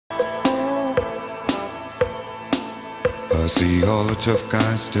I see all the tough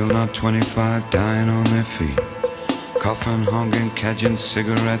guys, still not 25, dying on their feet, coughing, hungering, catching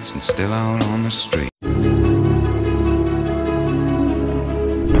cigarettes, and still out on the street.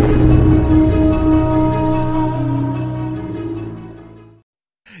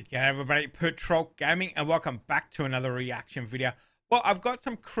 Yeah, everybody, Patrol Gaming, and welcome back to another reaction video. Well, I've got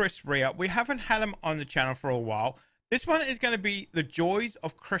some Chris Rea. We haven't had him on the channel for a while. This one is going to be the joys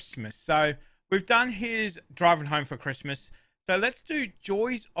of Christmas. So we've done his driving home for Christmas. So let's do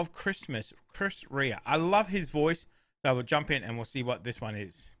joys of Christmas, Chris Rea. I love his voice. So we'll jump in and we'll see what this one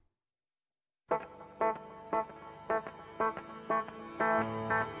is.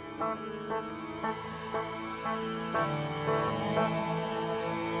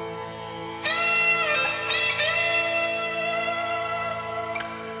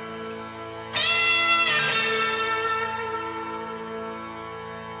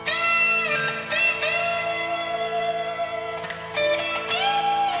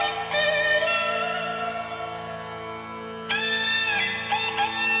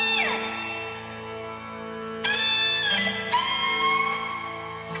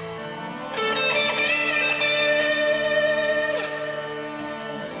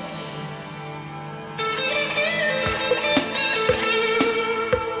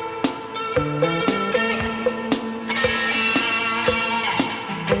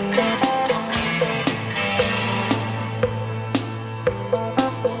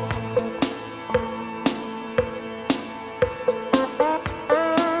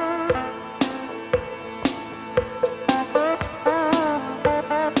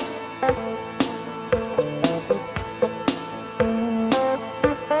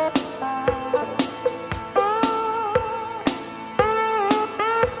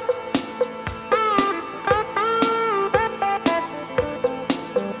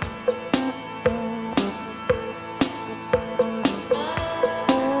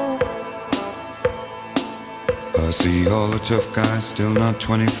 I see all the tough guys, still not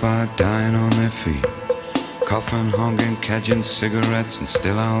 25, dying on their feet, coughing, hungering, catching cigarettes, and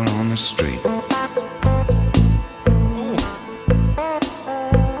still out on the street.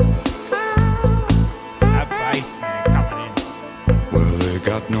 That bass, man, coming in. Well, they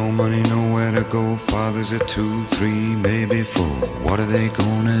got no money, nowhere to go. Fathers at 2, 3, maybe 4. What are they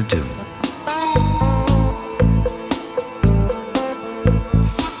gonna do?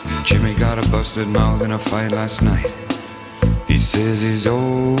 Jimmy got a busted mouth in a fight last night. He says he's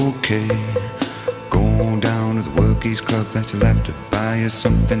okay, going down to the workies club that's left to buy you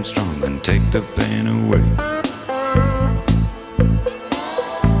something strong and take the pain away.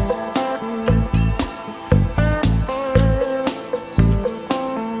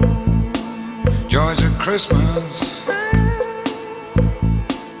 Joys of Christmas,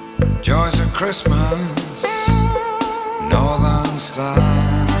 joys of Christmas, Northern Star.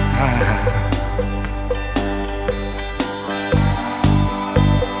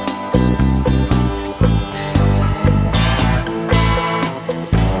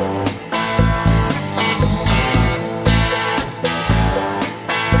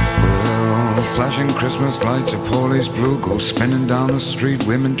 Flashing Christmas lights, a police blue go spinning down the street.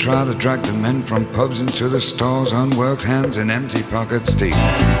 Women try to drag the men from pubs into the stores, unworked hands and empty pockets deep.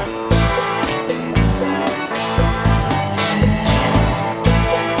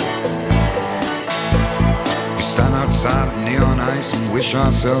 We stand outside of neon ice and wish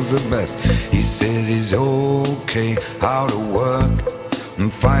ourselves the best. He says he's okay, out of work,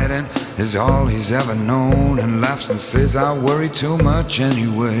 and fighting is all he's ever known, and laughs and says I worry too much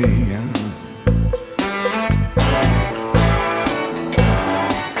anyway.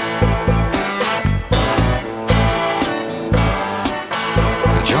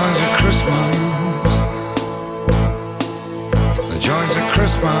 The joys of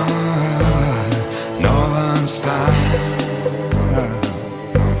Christmas, Northern style.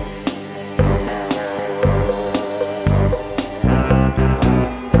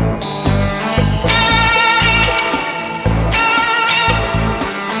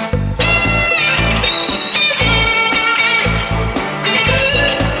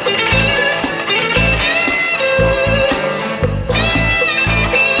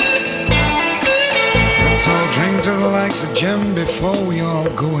 Jim, before we all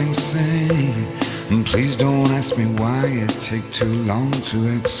go insane, and please don't ask me why it take too long to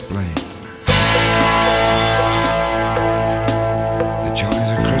explain. The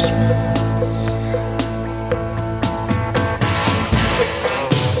joys of Christmas.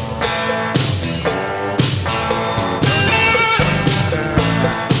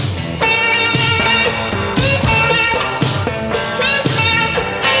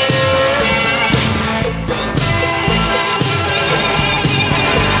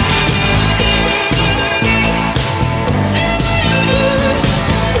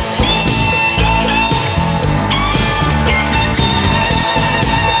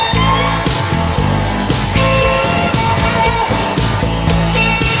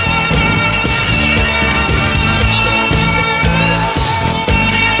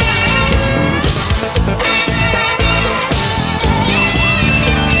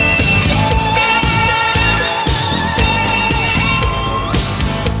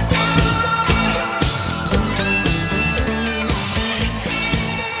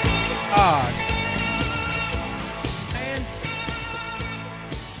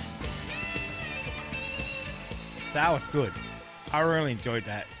 That was good. I really enjoyed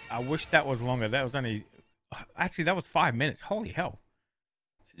that. I wish that was longer. That was only, actually, that was 5 minutes. Holy hell.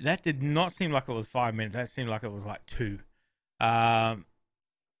 That did not seem like it was 5 minutes. That seemed like it was like two. Um,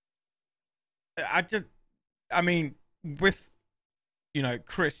 I mean, with,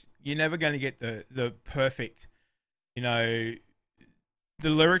 Chris, you're never going to get the perfect, you know, the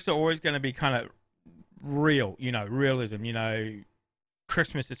lyrics are always going to be kind of real, realism,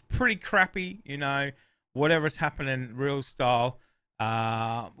 Christmas is pretty crappy, whatever's happening, real style.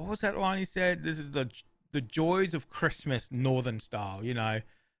 What was that line he said? This is the joys of Christmas, northern style.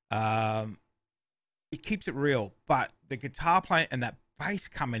 It keeps it real, but the guitar playing and that bass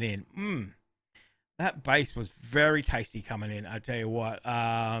coming in, that bass was very tasty coming in. I tell you what,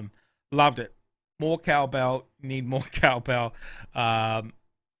 loved it. More cowbell, need more cowbell.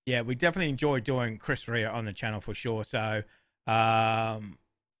 Yeah, we definitely enjoy doing Chris Rea on the channel for sure. So, yeah,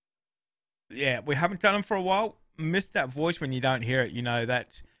 we haven't done him for a while. Missed that voice when you don't hear it.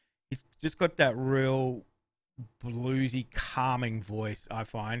 That he's just got that real bluesy, calming voice, I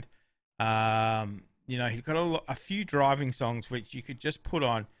find. He's got a few driving songs which you could just put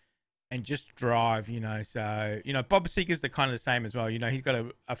on and just drive, So, Bob Seger's the kind of the same as well. He's got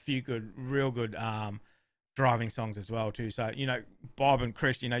a few good, real good driving songs as well too. So, Bob and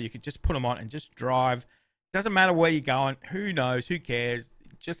Chris, you could just put them on and just drive. Doesn't matter where you're going. Who knows? Who cares?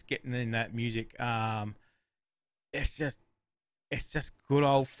 Just getting in that music. It's just good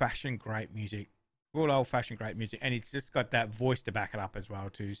old fashioned great music. Good old fashioned great music, and it's just got that voice to back it up as well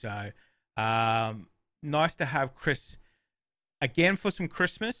too. So, nice to have Chris again for some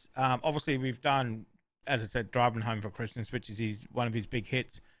Christmas. Obviously we've done, as I said, Driving Home for Christmas, which is one of his big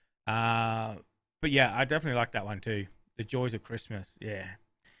hits. But yeah, I definitely like that one too. The Joys of Christmas. Yeah,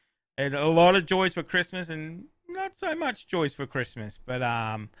 there's a lot of joys for Christmas and not so much joys for Christmas. But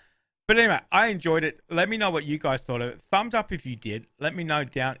anyway, I enjoyed it. Let me know what you guys thought of it. Thumbs up if you did. Let me know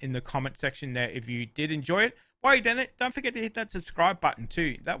down in the comment section there if you did enjoy it. While you're doing it, don't forget to hit that subscribe button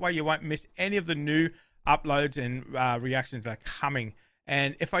too. That way you won't miss any of the new uploads and reactions that are coming.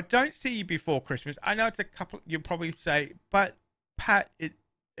 And if I don't see you before Christmas, I know it's a couple, you'll probably say, but Pat,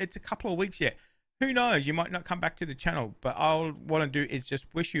 it's a couple of weeks yet. Who knows? You might not come back to the channel, but all I want to do is just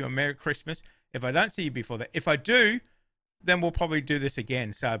wish you a Merry Christmas. If I don't see you before that, if I do, then we'll probably do this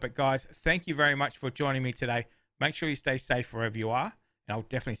again. So, but guys, thank you very much for joining me today. Make sure you stay safe wherever you are, and I'll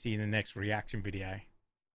definitely see you in the next reaction video.